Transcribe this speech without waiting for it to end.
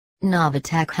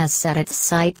Novitec has set its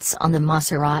sights on the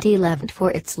Maserati Levante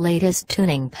for its latest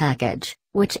tuning package,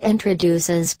 which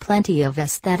introduces plenty of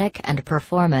aesthetic and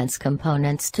performance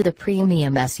components to the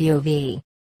premium SUV.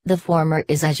 The former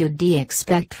is as you'd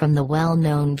expect from the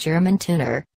well-known German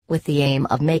tuner, with the aim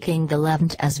of making the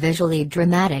Levante as visually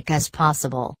dramatic as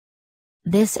possible.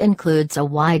 This includes a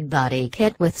wide-body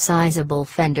kit with sizable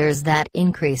fenders that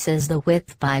increases the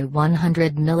width by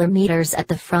 100 mm at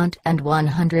the front and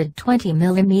 120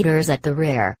 mm at the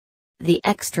rear. The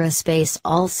extra space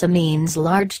also means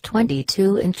large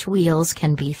 22-inch wheels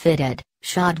can be fitted,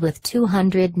 shod with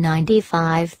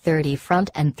 295/30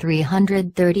 front and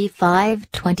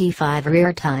 335/25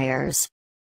 rear tires.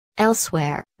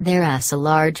 Elsewhere, there's a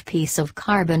large piece of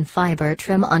carbon fiber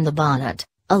trim on the bonnet,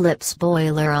 a lip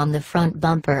spoiler on the front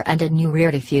bumper and a new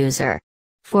rear diffuser.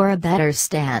 For a better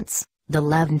stance, the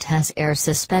Levante's air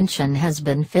suspension has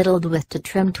been fiddled with to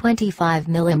trim 25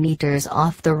 mm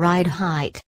off the ride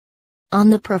height. On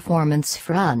the performance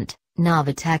front,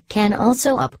 Novitec can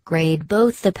also upgrade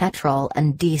both the petrol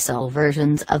and diesel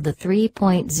versions of the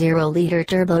 3.0-liter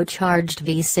turbocharged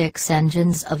V6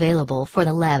 engines available for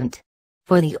the Levante.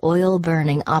 For the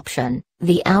oil-burning option,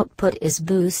 the output is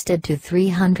boosted to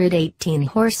 318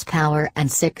 horsepower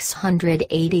and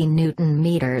 680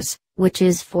 Nm, which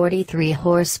is 43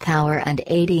 horsepower and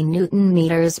 80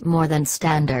 Nm more than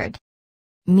standard.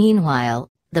 Meanwhile,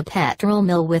 the petrol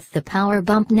mill with the power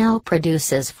bump now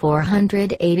produces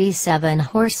 487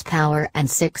 horsepower and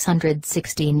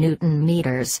 660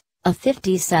 Nm, a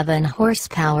 57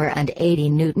 horsepower and 80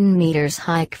 Nm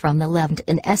hike from the Levante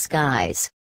in S guise.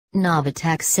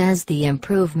 Novitec says the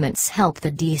improvements help the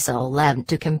diesel Levante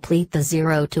to complete the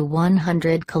 0 to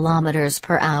 100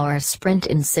 km/h sprint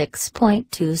in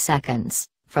 6.2 seconds,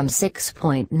 from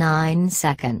 6.9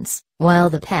 seconds, while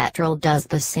the petrol does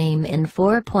the same in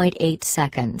 4.8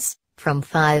 seconds, from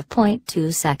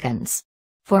 5.2 seconds.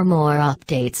 For more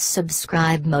updates,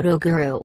 subscribe Moto Guru.